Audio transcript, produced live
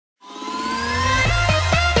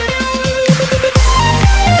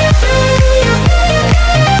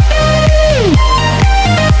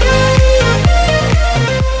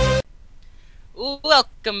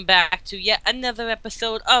welcome back to yet another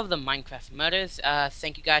episode of the Minecraft Murders.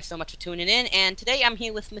 Thank you guys so much for tuning in, and today I'm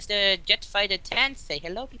here with Mr. Jetfighter 10. Say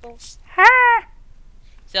hello, peoples. Ha!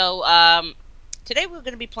 So, today we're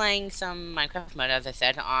going to be playing some Minecraft Murder, as I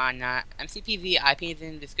said, on MCPV. IP is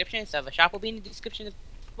in the description, so the shop will be in the description as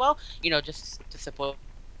well. Just to support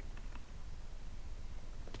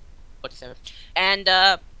what you. And,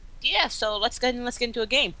 yeah, so let's get into a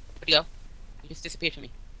game. Where'd you go? You just disappeared from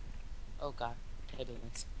me. Oh, God.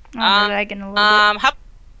 Turbulence. I'm lagging a little bit. How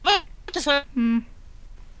about this one? Hmm.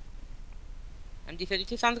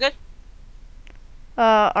 MD32 sounds good?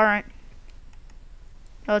 Alright.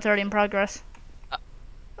 Oh, it's already in progress.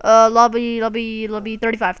 Lobby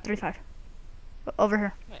 35. Over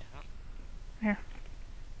here. Wait, huh? Here.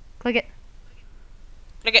 Click it.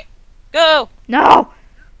 Click it. Go! No!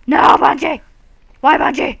 No, Bungie! Why,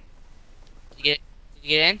 Bungie? Did you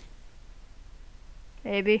get in?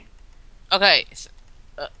 Maybe. Okay. So,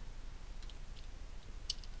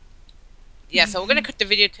 yeah, so we're gonna cut the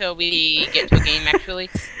video till we get to a game, actually.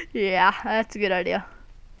 Yeah, that's a good idea.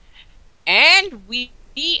 And we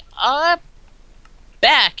are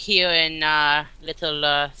back here in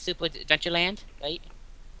little Super Adventureland, right?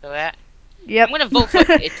 So that. Yep. I'm gonna vote for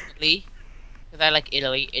Italy because I like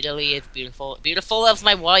Italy. Italy is beautiful. Beautiful as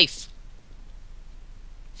my wife.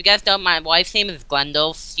 If you guys don't, my wife's name is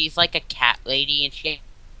Glendale. She's like a cat lady, and she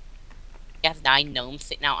has 9 gnomes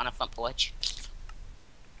sitting out on a front porch.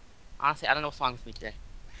 Honestly, I don't know what's wrong with me today.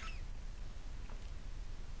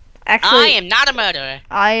 Actually, I am not a murderer.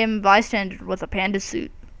 I am bystander with a panda suit.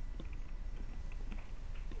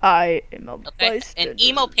 I am a bystander. An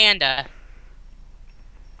emo panda.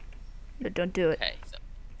 No, don't do it. Okay, so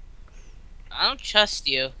I don't trust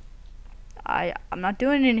you. I'm not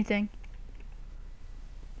doing anything.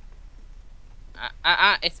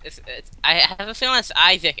 It's I have a feeling it's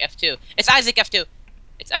Isaac F2. It's Isaac F2.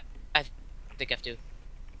 It's Isaac F2.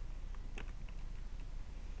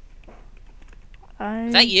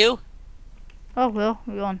 Is that you? Oh, well,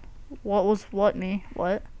 we're on. What was what, me?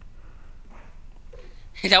 What?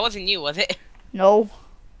 That wasn't you, was it? No.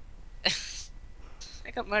 I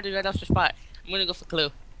got murdered right off the spot. I'm gonna go for clue.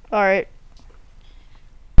 Alright.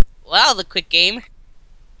 Well, the quick game.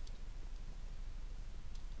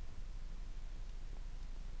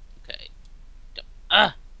 Okay.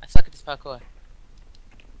 I suck at this parkour.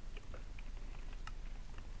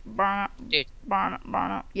 Dude.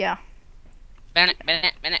 Yeah.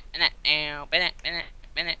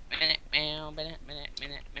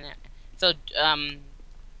 So,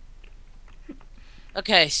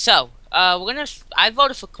 okay, so, I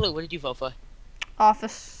voted for Clue. What did you vote for?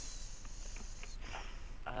 Office.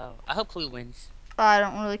 Oh, I hope Clue wins. I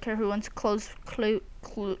don't really care who wins. Close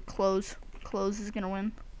is gonna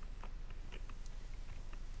win.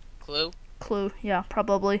 Clue? Clue, yeah,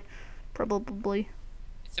 probably.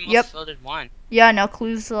 It's the most Yep. voted one. Yeah, no,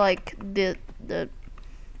 Clue's like the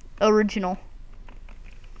original.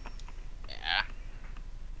 Yeah.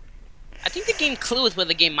 I think the game Clue is where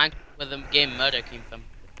the game Murder came from.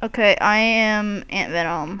 Okay, I am Ant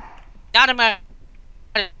Venom. Not a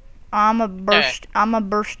murder. I'm a burst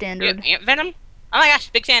standard. Ant Venom? Oh my gosh,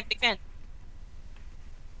 big fan. I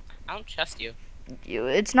don't trust you.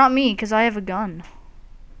 It's not me, because I have a gun.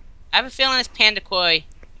 I have a feeling it's Panda Koi.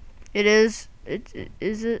 It is.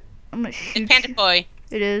 Is it? I'm gonna shoot It's Panda you. Koi.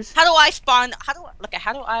 It is. How do I spawn? How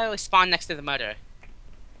do I always spawn next to the murderer?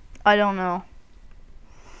 I don't know.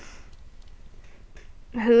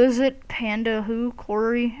 Who is it? Panda who?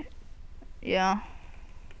 Corey? Yeah.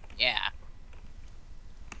 Yeah.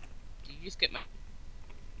 Did you just get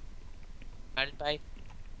murdered by?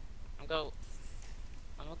 I'm gonna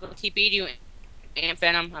go TP you, Ant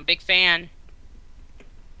Venom. I'm a big fan.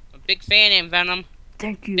 Ant Venom.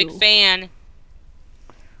 Thank you. Big fan.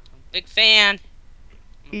 Big fan.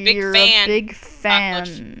 You're a big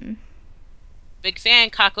fan. Big fan,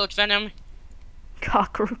 Cockroach Venom.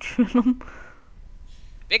 Cockroach Venom.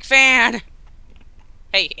 Big fan.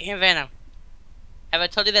 Hey, Ant Venom. Have I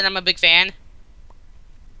told you that I'm a big fan?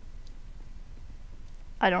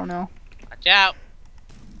 I don't know. Watch out.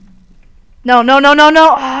 No.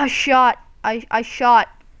 Oh, I shot. I shot.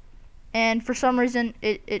 And for some reason,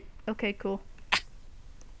 it okay, cool.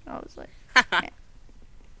 I was like, man.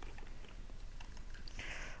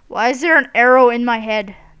 Why is there an arrow in my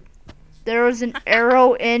head? There was an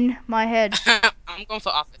arrow in my head. I'm going for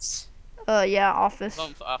office. Yeah, office. I'm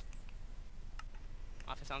going for office.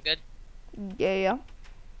 Office sounds good? Yeah.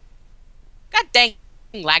 God dang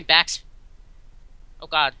lag backs. Oh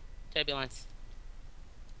god. Turbulence.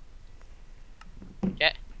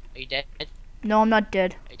 Jet, are you dead? No, I'm not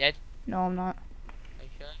dead. Are you dead? No, I'm not. Are you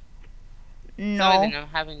sure? Sorry, No. then I'm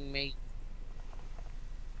having me.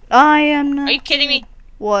 I am not. Are you kidding me?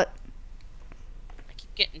 What? I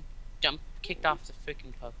keep getting kicked off the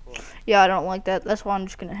freaking parkour. Yeah, I don't like that. That's why I'm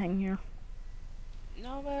just gonna hang here.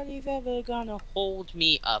 Nobody's ever gonna hold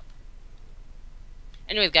me up.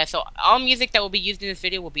 Anyways, guys, so all music that will be used in this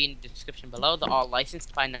video will be in the description below. They're all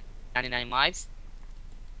licensed by 99 Lives.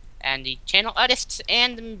 And the channel artists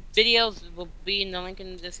and the videos will be in the link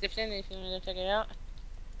in the description if you want to check it out.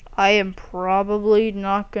 I am probably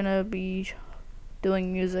not gonna be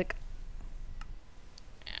doing music.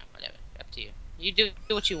 Yeah, whatever. Up to you. You do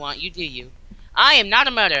what you want. You do you. I am not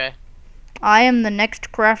a murderer. I am the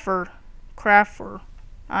next crafter.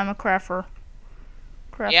 I'm a crafter.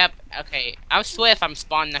 Yep, okay. I swear if I'm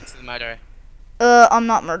spawned next to the murderer. I'm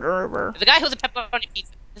not murderer. There's a guy who's a pepperoni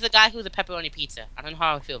pizza. There's a guy who's a pepperoni pizza. I don't know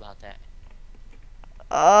how I feel about that.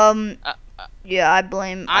 Yeah, I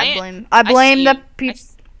blame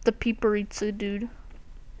the pizza dude.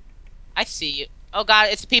 I see you. Oh god,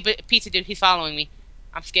 it's the pizza dude. He's following me.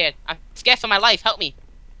 I'm scared. I'm scared for my life. Help me.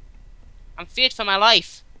 I'm feared for my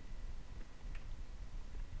life.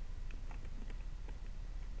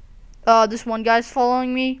 This one guy's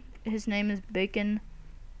following me. His name is Bacon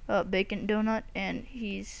Donut, and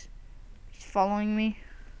he's following me.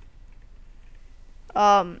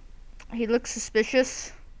 He looks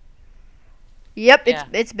suspicious. Yep, Yeah.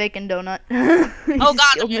 it's Bacon Donut. Oh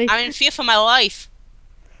god, I'm in fear for my life.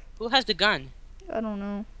 Who has the gun? I don't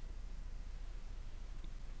know.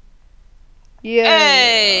 Yeah.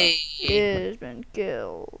 Hey! He has been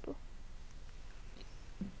killed.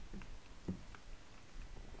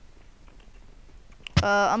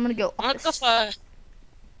 I'm gonna go. I'm gonna go for.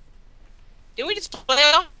 Did we just play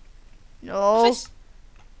off? No, Office?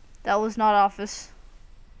 that was not office.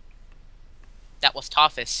 That was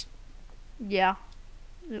Toffus. Yeah,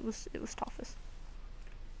 it was Toffus.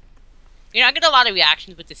 You know, I get a lot of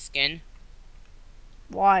reactions with this skin.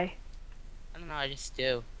 Why? I don't know, I just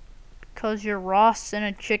do. Because you're Ross in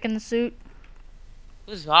a chicken suit?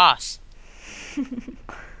 Who's Ross?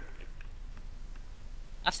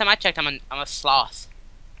 Last time I checked, I'm a sloth.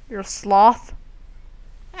 You're a sloth?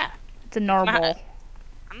 Yeah. It's a narwhal.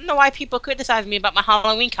 I don't know why people criticize me about my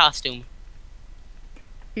Halloween costume.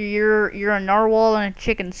 You're a narwhal in a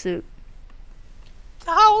chicken suit. It's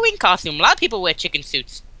a Halloween costume. A lot of people wear chicken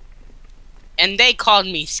suits. And they called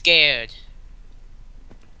me scared.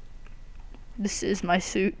 This is my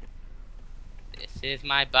suit. This is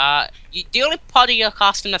my the only part of your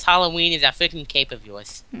costume that's Halloween is that freaking cape of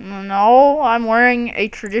yours. No, I'm wearing a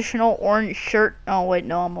traditional orange shirt. Oh wait,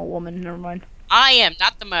 no, I'm a woman. Never mind. I am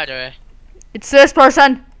not the murderer. It's this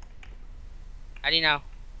person. How do you know?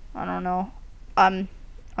 I don't know. I'm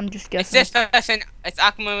just guessing. It's this person. It's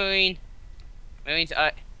Aquamarine. Marine's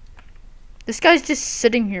art. This guy's just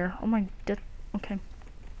sitting here. Oh my god. Okay.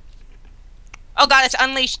 Oh god, it's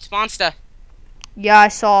Unleashed Monster. Yeah, I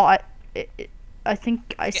saw. I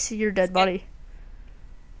think I see your dead body.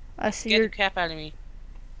 I see Get the crap out of me.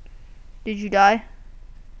 Did you die?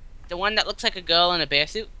 The one that looks like a girl in a bear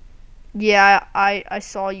suit? Yeah, I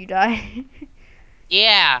saw you die.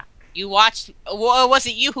 Yeah. You watched. Or was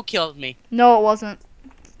it you who killed me? No, it wasn't.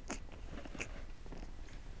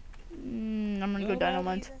 I'm gonna go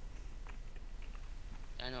Dynamite.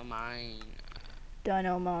 Dynamite.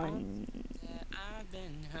 Dynamite. I've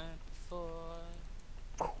been hurt before.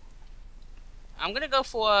 I'm gonna go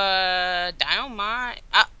for Dynamite.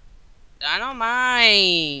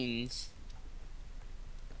 Dynamite.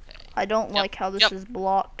 Okay. I don't like how this is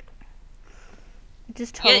blocked. It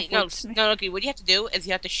just teleports me. No, okay, what you have to do is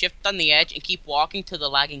you have to shift on the edge and keep walking till the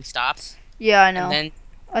lagging stops. Yeah, I know. And then,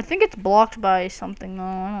 I think it's blocked by something though.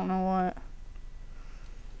 I don't know what.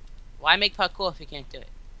 why make parkour if you can't do it?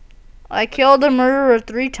 I killed a murderer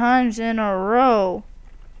 3 times in a row.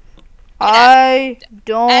 I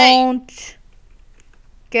don't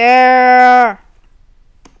care.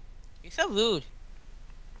 You're so rude.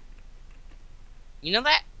 You know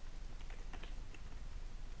that?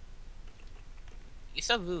 You're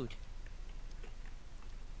so rude.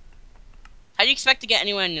 How do you expect to get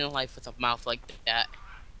anywhere in your life with a mouth like that?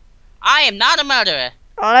 I am not a murderer.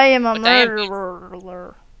 I am a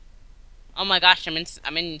murderer. Oh my gosh, I'm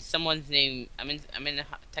in someone's name. I'm in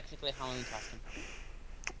technically a Halloween costume.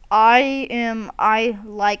 I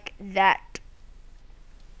like that.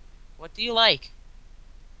 What do you like?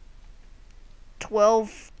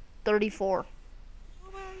 1234.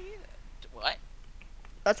 What?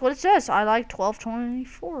 That's what it says. I like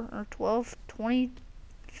 1224 or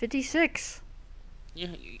 122056. Do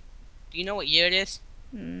you know what year it is?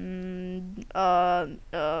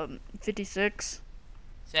 56.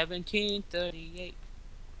 1738.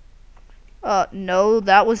 No,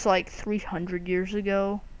 that was like 300 years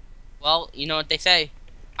ago. Well, you know what they say.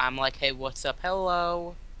 I'm like, hey, what's up?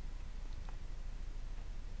 Hello.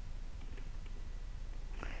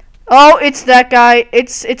 Oh, it's that guy.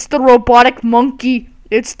 It's the robotic monkey.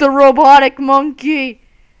 It's the robotic monkey.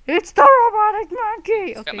 It's the robotic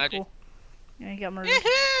monkey. Just got Okay, murdered. cool. Yeah, he got murdered.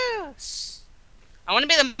 Yahoo! I want to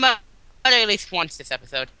be the murderer at least once this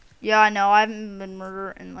episode. Yeah, I know. I haven't been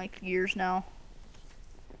murdered in like years now.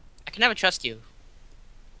 I can never trust you.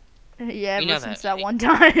 Yeah, You ever know since that, that right? one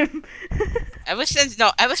time. Ever since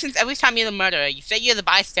every time you're the murderer, you say you're the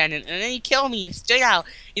bystander, and then you kill me straight out.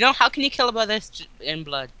 You know, how can you kill a brother in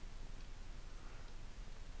blood?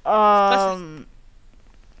 I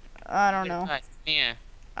don't know. Yeah.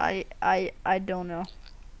 I don't know.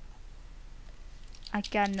 I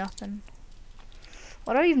got nothing.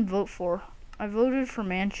 What did I even vote for? I voted for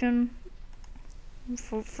Mansion.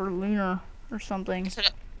 Vote for Lunar or something.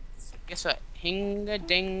 Guess what?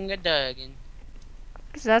 Hinga-dinga-duggin.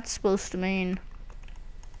 Cause that's supposed to mean.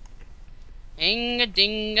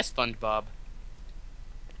 Hinga-dinga SpongeBob.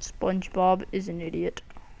 SpongeBob is an idiot.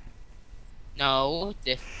 No,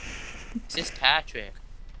 this is Patrick.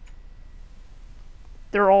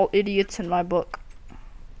 They're all idiots in my book.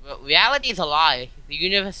 Well, reality is a lie. The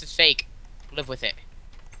universe is fake. Live with it.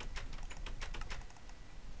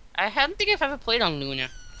 I don't think I've ever played on Luna.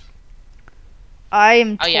 I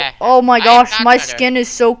am. Oh yeah. Oh my I am gosh, not my better. skin is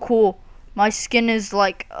so cool. My skin is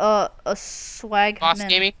like a swag. Boss man.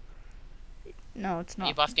 Gaming? No, it's Are you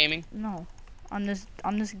not. Boss Gaming? No, I'm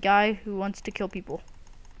this guy who wants to kill people.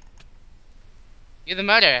 You're the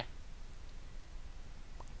murderer.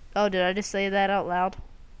 Oh, did I just say that out loud?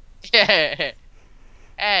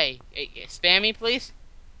 Hey, spam me, please.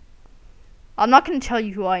 I'm not gonna tell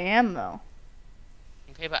you who I am though.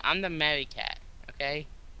 Okay, but I'm the Mary Cat. Okay.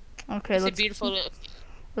 Okay, It's a beautiful little.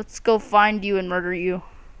 let's go find you and murder you.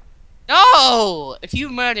 No! If you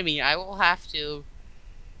murder me, I will have to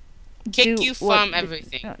kick Do you what? from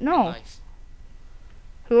everything. in No. life.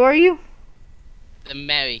 Who are you? The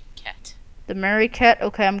Mary Cat. The Mary Cat?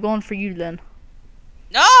 Okay, I'm going for you then.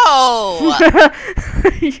 No!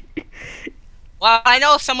 Well, I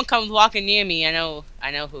know if someone comes walking near me, I know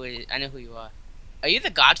who it is. I know who you are. Are you the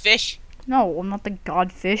Godfish? No, I'm not the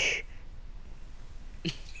Godfish.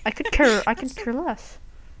 I could care less.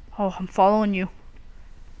 Oh, I'm following you.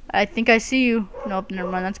 I think I see you. Nope, never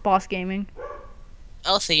mind. That's Boss Gaming.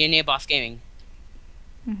 Oh, so you're near Boss Gaming.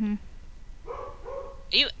 Mhm.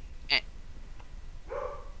 Are you?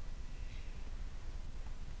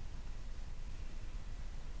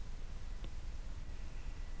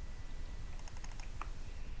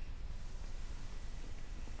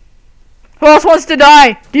 Who else wants to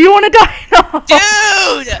die? Do you want to die? No.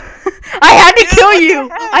 Dude! I had to Dude, kill what the you.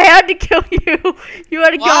 heck? I had to kill you. You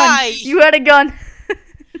had a Why? gun. You had a gun.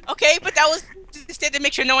 Okay, but that was just to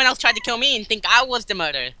make sure no one else tried to kill me and think I was the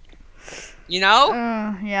murderer. You know?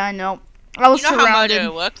 Yeah, I know. I was You know how surrounded.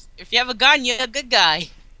 murder works. If you have a gun, you're a good guy.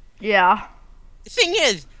 Yeah. The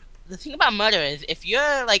thing about murder is, if you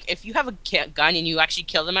have a gun and you actually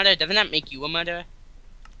kill the murderer, doesn't that make you a murderer?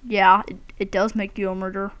 Yeah, it does make you a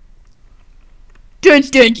murderer. Dun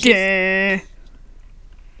dun dun.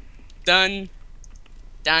 Done.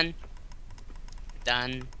 Done.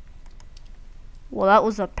 Done. Well, that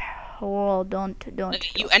was a well, don't.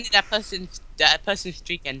 Look, you ended that person's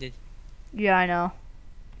streak ended. Yeah, I know.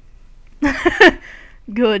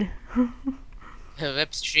 Good. Her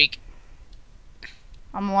rip streak.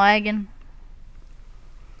 I'm lagging.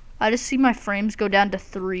 I just see my frames go down to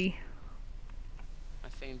 3. My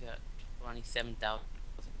frame's at 27,000.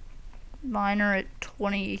 Mine are at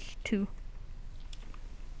 22.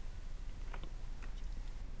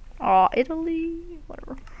 Aw, Italy.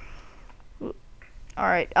 Whatever.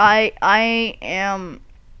 Alright, I am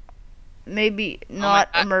maybe not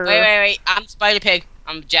a murderer. Wait. I'm Spider Pig.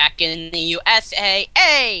 I'm Jack in the USA.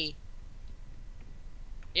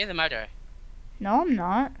 You're the murderer. No, I'm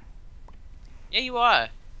not. Yeah, you are.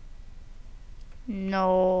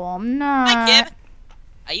 No, I'm not. Hi, Kib.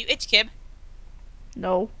 Are you It's Kib?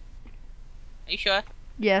 No. Are you sure?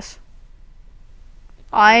 Yes.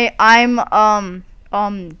 I'm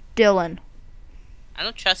Dylan. I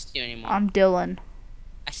don't trust you anymore. I'm Dylan.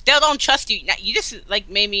 I still don't trust you. Now, you just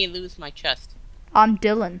made me lose my trust. I'm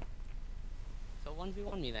Dylan. So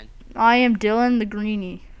 1v1 me then. I am Dylan the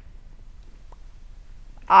Greenie.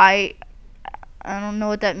 I don't know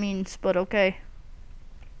what that means, but okay.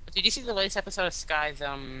 Did you see the latest episode of Sky's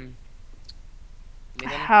Maiden?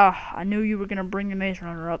 I knew you were gonna bring the Maze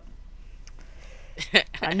Runner up.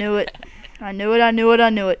 I knew it. I knew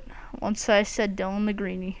it. Once I said Dylan the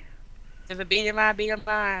Greenie. To the beat of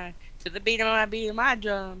my. To the beat of my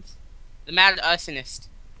drums. The mad arsonist.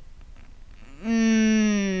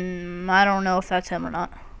 I don't know if that's him or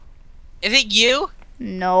not. Is it you?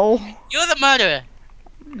 No. You're the murderer.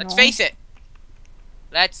 Let's No. face it.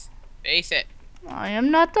 Let's face it. I am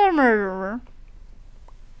not the murderer.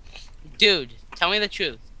 Dude, tell me the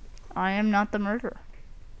truth. I am not the murderer.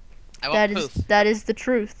 I want proof. That is the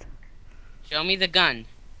truth. Show me the gun.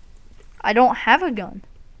 I don't have a gun.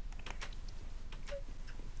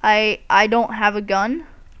 I don't have a gun.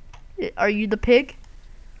 Are you the pig?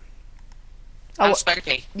 I'm Spider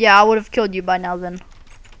Pig. Yeah, I would have killed you by now then.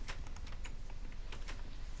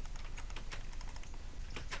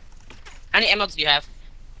 How many emeralds do you have?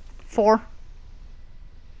 4.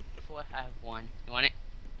 4. I have 1. You want it?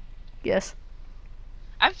 Yes.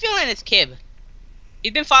 I'm feeling it's Kib.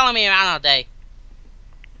 He's been following me around all day.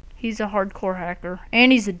 He's a hardcore hacker.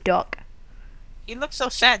 And he's a duck. He looks so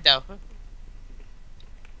sad though.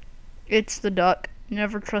 It's the duck.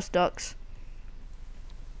 Never trust ducks.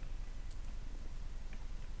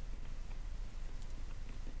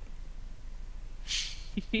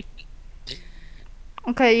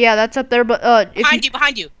 Okay, yeah, that's up there, but Behind you,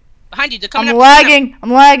 behind you. Behind you, they're coming I'm up. lagging.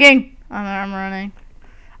 I'm lagging. I'm running.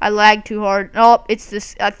 I lag too hard. Oh, it's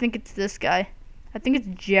this. I think it's this guy. I think it's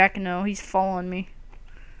Jack. No, he's following me.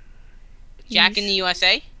 Jack in the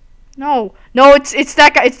USA? No, it's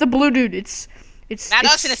that guy. It's the blue dude. It's Mad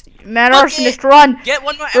Arsonist. Mad Book Arsonist. it. Run. Get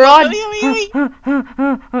one more Run.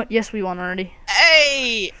 emerald. Yes, we won already.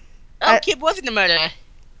 Hey! Oh, Kib wasn't the murderer.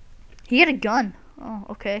 He had a gun. Oh,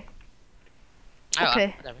 okay. Oh, well,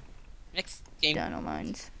 Okay. whatever. Next game. Dino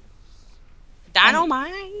mines. Dino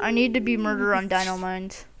mine. I need to be murder on dino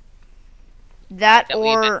mines. That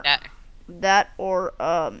or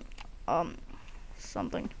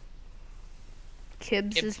something.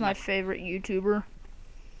 Kibs is my favorite YouTuber.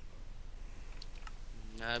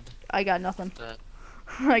 Nub. I got nothing.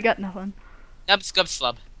 I got nothing. Nub scub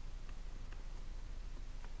slub.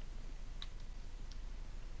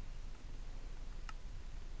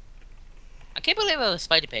 I can't believe it was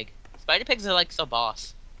Spider Pig. Spider Pigs are like so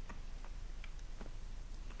boss.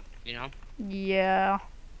 You know? Yeah.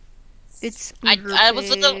 It's I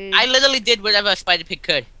literally did whatever a Spider Pig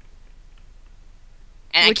could.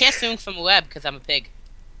 And I can't swing from a web because I'm a pig.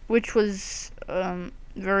 Which was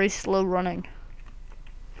very slow running.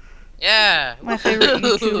 Yeah. My favorite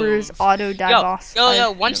YouTuber is Auto Boss.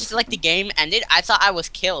 Yo, once like the game ended, I thought I was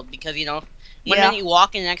killed because you know, one minute you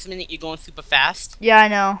walk and the next minute you're going super fast. Yeah, I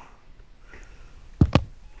know.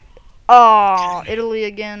 Oh, Italy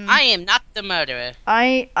again. I am not the murderer.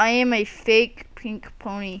 I am a fake pink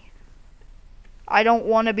pony. I don't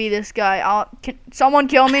want to be this guy. Can someone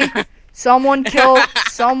kill me? Someone kill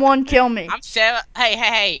me. I'm Sarah.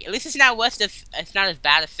 Hey. At least it's not worse. It's not as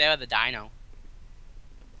bad as Sarah the Dino.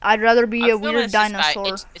 I'd rather be a weird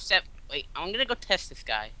dinosaur. Wait, I'm gonna go test this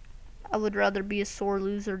guy. I would rather be a sore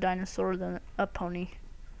loser dinosaur than a pony.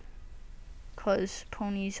 'Cause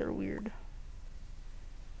ponies are weird.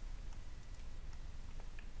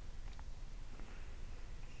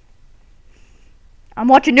 I'm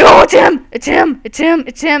watching. No, it's him. It's him. It's him.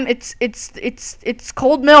 It's him. It's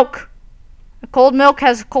cold milk. Cold milk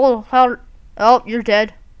has cold heart. Oh, you're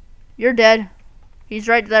dead. You're dead. He's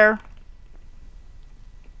right there.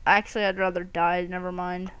 Actually, I'd rather die. Never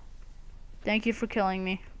mind. Thank you for killing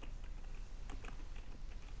me.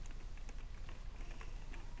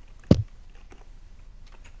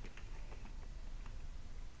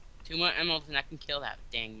 Two more emeralds and I can kill that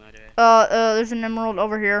dang murderer. There's an emerald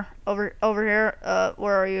over here. Over here.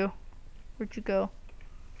 Where are you? Where'd you go?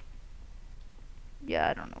 Yeah,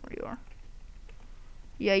 I don't know where you are.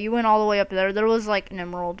 Yeah, you went all the way up there. There was like an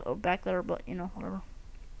emerald back there, but you know, whatever.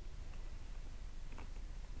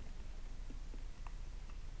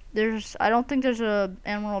 I don't think there's a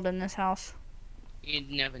emerald in this house.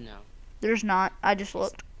 You'd never know. There's not. I just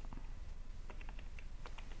looked.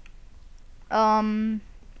 I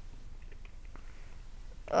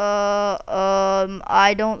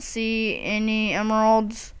don't see any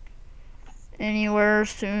emeralds anywhere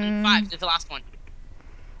soon. 5, there's the last one.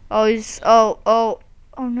 Oh,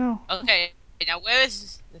 oh no. Okay, now where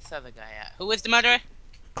is this other guy at? Who is the murderer?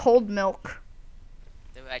 Cold milk.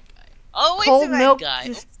 The red guy. Oh, Cold it's the red milk guy.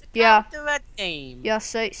 just- Oh, yeah. The red name. Yeah,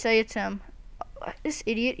 say it's him. This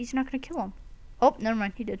idiot, he's not gonna kill him. Oh, never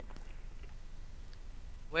mind, he did.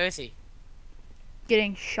 Where is he?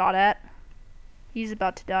 Getting shot at. He's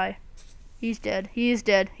about to die. He's dead. He is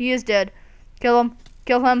dead. He is dead. Kill him.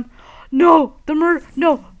 Kill him. No! The murder.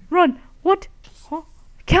 No! Run! What? Huh?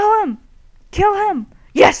 Kill him! Kill him!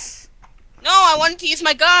 Yes! No, I wanted to use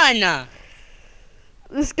my gun.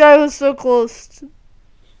 This guy was so close.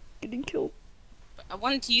 getting killed. But I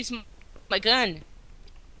wanted to use my gun.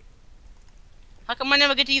 How come I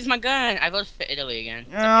never get to use my gun? I voted for Italy again.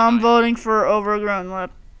 I'm voting for overgrown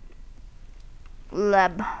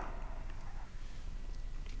lab.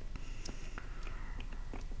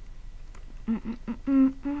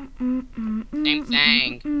 Same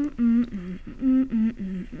thing.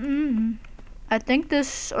 I think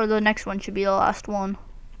this or the next one should be the last one.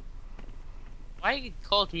 Why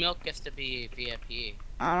cold milk gets to be VIP?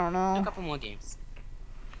 I don't Do a know. couple more games.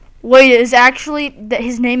 Wait, his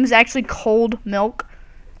name is actually Cold Milk.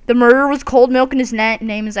 The murderer was Cold Milk, and his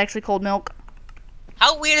name is actually Cold Milk.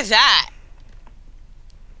 How weird is that?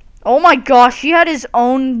 Oh my gosh, he had his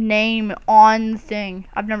own name on the thing.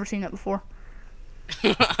 I've never seen that before.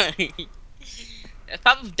 It's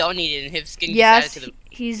probably donated and his skin Yes, decided to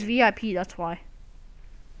the he's VIP, that's why.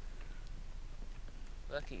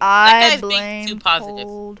 that I guy's being blame too positive.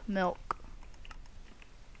 Cold Milk.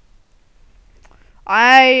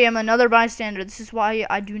 I am another bystander. This is why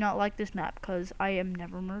I do not like this map, because I am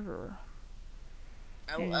never murderer.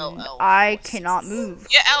 And I cannot move.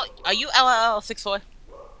 Yeah, are you LL64?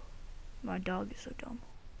 My dog is so dumb.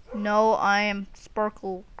 No, I am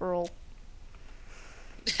Sparkle Girl.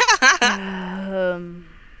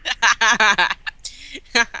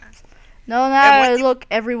 No, look,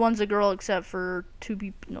 everyone's a girl except for 2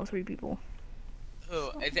 people, no, 3 people.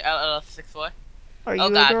 Who? Is it LL64? Are you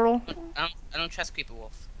a girl? I don't trust Creeper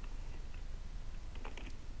Wolf.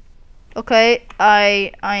 Okay,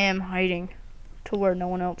 I am hiding to where no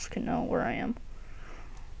one else can know where I am.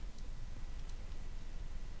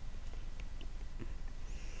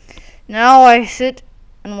 Now I sit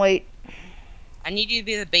and wait. I need you to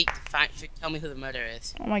be the bait to tell me who the murderer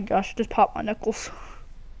is. Oh my gosh, I just popped my knuckles.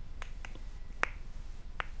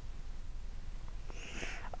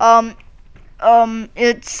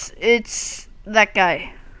 It's that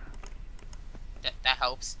guy. That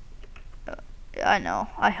helps. I know,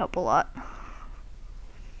 I help a lot.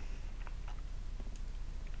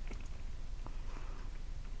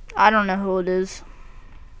 I don't know who it is.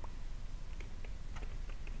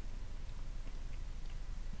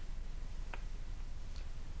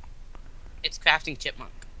 It's Crafting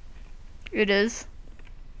Chipmunk. It is.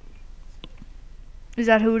 Is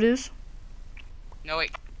that who it is? No,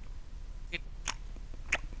 wait.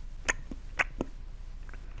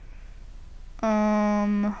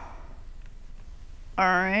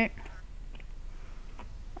 Alright.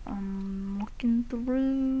 I'm looking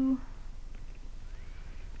through.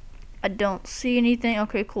 I don't see anything.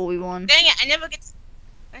 Okay, cool, we won. Dang it, I never get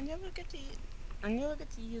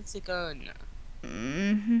to use the gun.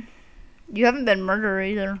 You haven't been murdered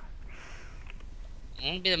either. I'm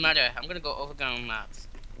gonna be the murderer. I'm gonna go overgrown labs.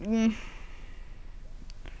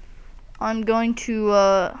 I'm going to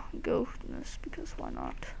go this because why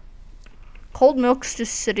not? Cold Milk's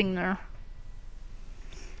just sitting there.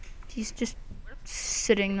 He's just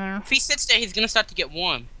sitting there. If he sits there, he's gonna start to get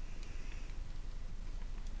warm.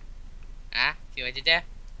 Ah, see what I did there?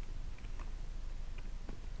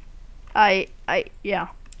 Yeah. Yeah.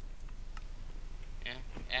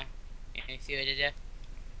 You see what I did there?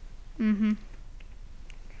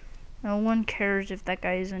 No one cares if that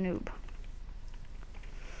guy is a noob.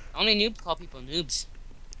 Only noobs call people noobs.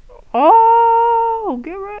 Oh,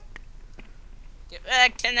 get wrecked. Get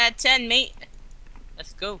back, 10 out of 10, mate.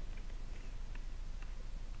 Let's go.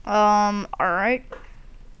 Alright. What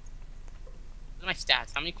are my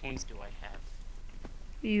stats? How many coins do I have?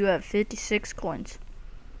 You have 56 coins.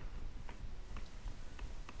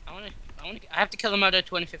 I have to kill him out of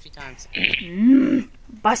 250 times.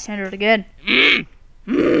 Bystander again.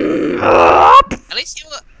 At least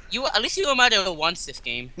you were murdered once this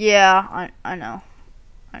game. Yeah, I know.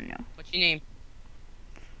 What's your name?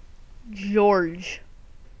 George.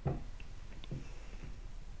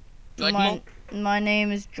 George My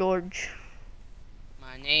name is George.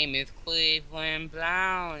 My name is Cleveland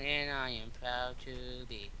Brown, and I am proud to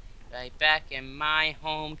be right back in my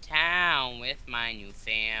hometown with my new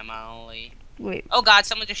family. Wait. Oh God!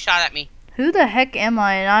 Someone just shot at me. Who the heck am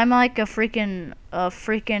I? And I'm like a freaking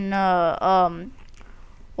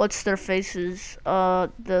what's their faces?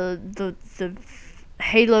 The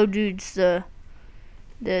Halo dudes, the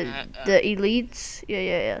elites.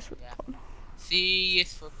 Yeah, that's what it's called. C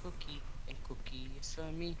is for cookie, and cookie is for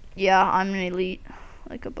me. Yeah, I'm an elite,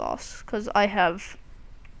 like a boss, cause I have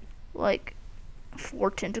like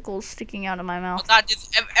 4 tentacles sticking out of my mouth. Oh God!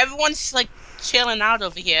 Everyone's like chilling out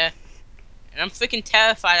over here, and I'm freaking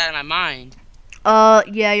terrified out of my mind.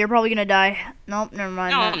 Yeah, you're probably gonna die. Nope, never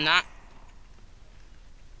mind. No, I'm not.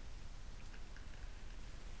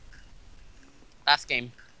 Last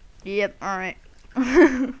game. Yep, alright.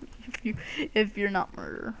 if you're not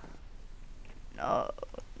murder. No,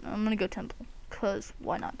 I'm gonna go temple. Cause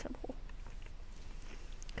why not temple?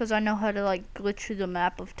 Cause I know how to like glitch through the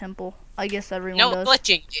map of temple. I guess everyone No does.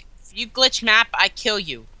 glitching. If you glitch map, I kill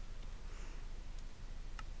you.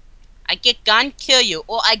 I get gun, kill you,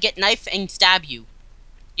 or I get knife and stab you.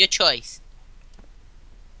 Your choice.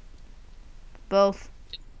 Both.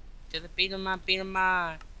 To the beat of my, beat of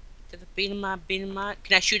my. To the beat of my, beat of my.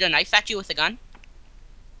 Can I shoot a knife at you with a gun?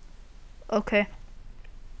 Okay.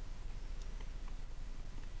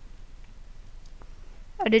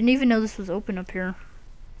 I didn't even know this was open up here.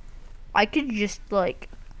 I could just like,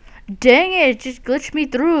 dang it! It just glitched me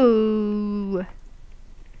through.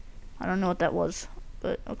 I don't know what that was,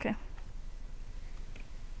 but okay.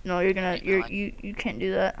 No, you can't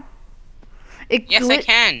do that. Yes, I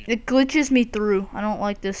can. It glitches me through. I don't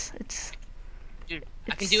like this. It's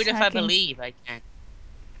I can do it if I believe I can.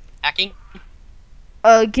 Hacking?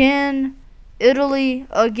 Again, Italy.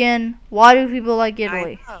 Again, why do people like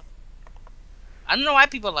Italy? I don't know why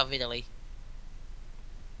people love Italy.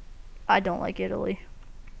 I don't like Italy.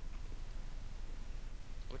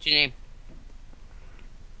 What's your name?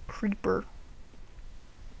 Creeper.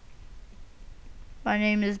 My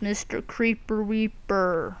name is Mr. Creeper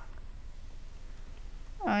Weeper.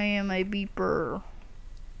 I am a beeper.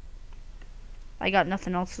 I got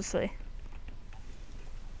nothing else to say.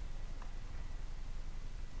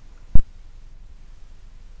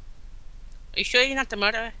 Are you sure you're not the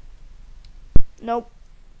murderer? Nope.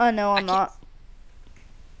 No, I'm not.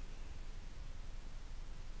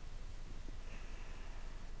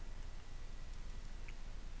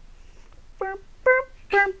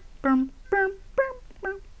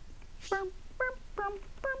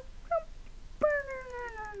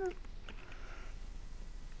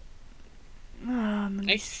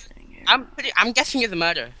 I'm guessing you're the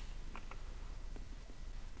murderer.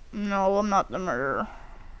 No, I'm not the murderer.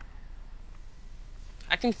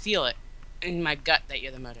 I can feel it in my gut that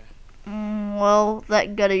you're the murderer. Well,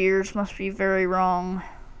 that gut of yours must be very wrong.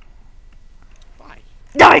 Why?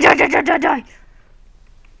 Die, die, die, die, die, die!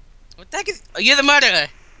 What the heck is... Oh, you're the murderer!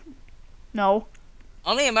 No.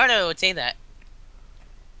 Only a murderer would say that.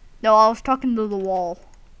 No, I was talking to the wall.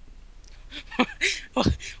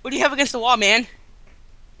 What do you have against the wall, man?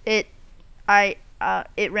 It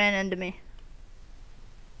ran into me.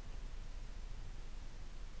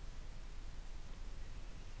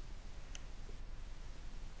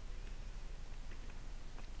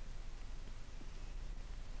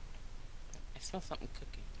 I smell something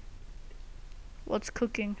cooking. What's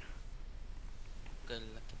cooking? Good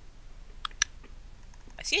looking.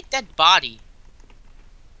 I see a dead body.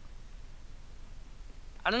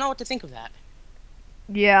 I don't know what to think of that.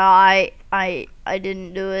 Yeah, I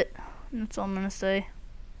didn't do it. That's all I'm gonna say.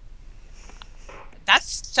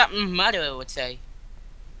 That's something a murderer would say.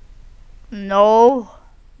 No,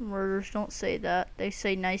 murderers don't say that. They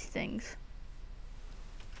say nice things.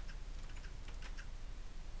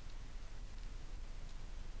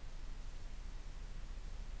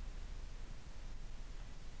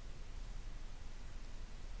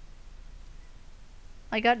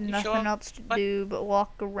 I got nothing else to do but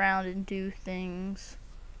walk around and do things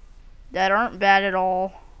that aren't bad at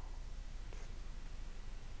all.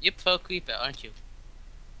 You're pro creeper, aren't you?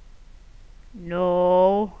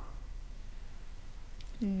 No.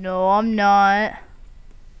 No, I'm not.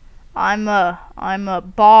 I'm a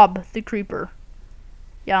Bob the Creeper.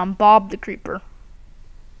 Yeah, I'm Bob the Creeper.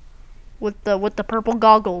 With the purple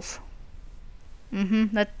goggles.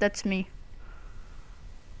 That's me.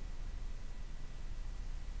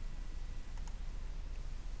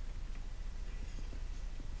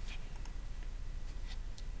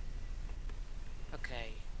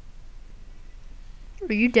 Okay.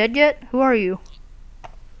 Are you dead yet? Who are you?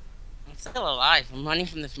 I'm still alive. I'm running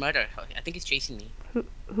from this murder. I think he's chasing me.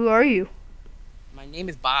 Who are you? My name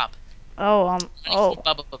is Bob. Oh, Oh.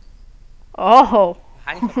 Bubba. Oh.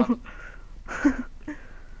 Hiding from Bubba.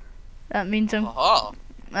 That means I'm. Oh.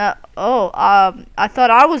 I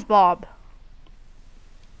thought I was Bob.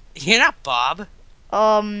 You're not Bob.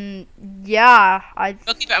 Yeah,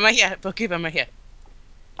 Bookkeeper, I'm right here. Bookkeeper, I'm right here.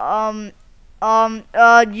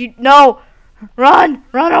 You no, run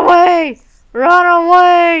away, run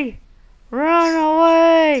away, run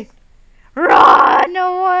away, run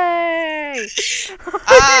away.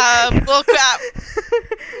 Bull crap.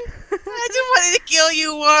 I just wanted to kill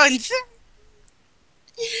you once.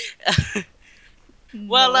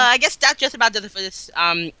 Well, No. I guess that's just about it for this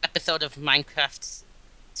episode of Minecraft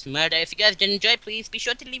It's murder. If you guys did enjoy, please be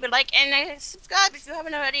sure to leave a like and subscribe if you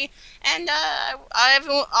haven't already. And I have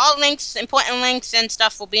all links, important links and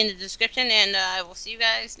stuff will be in the description. And I will see you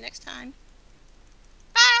guys next time.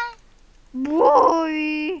 Bye.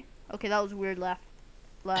 Boy. Okay, that was a weird laugh,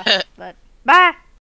 but bye.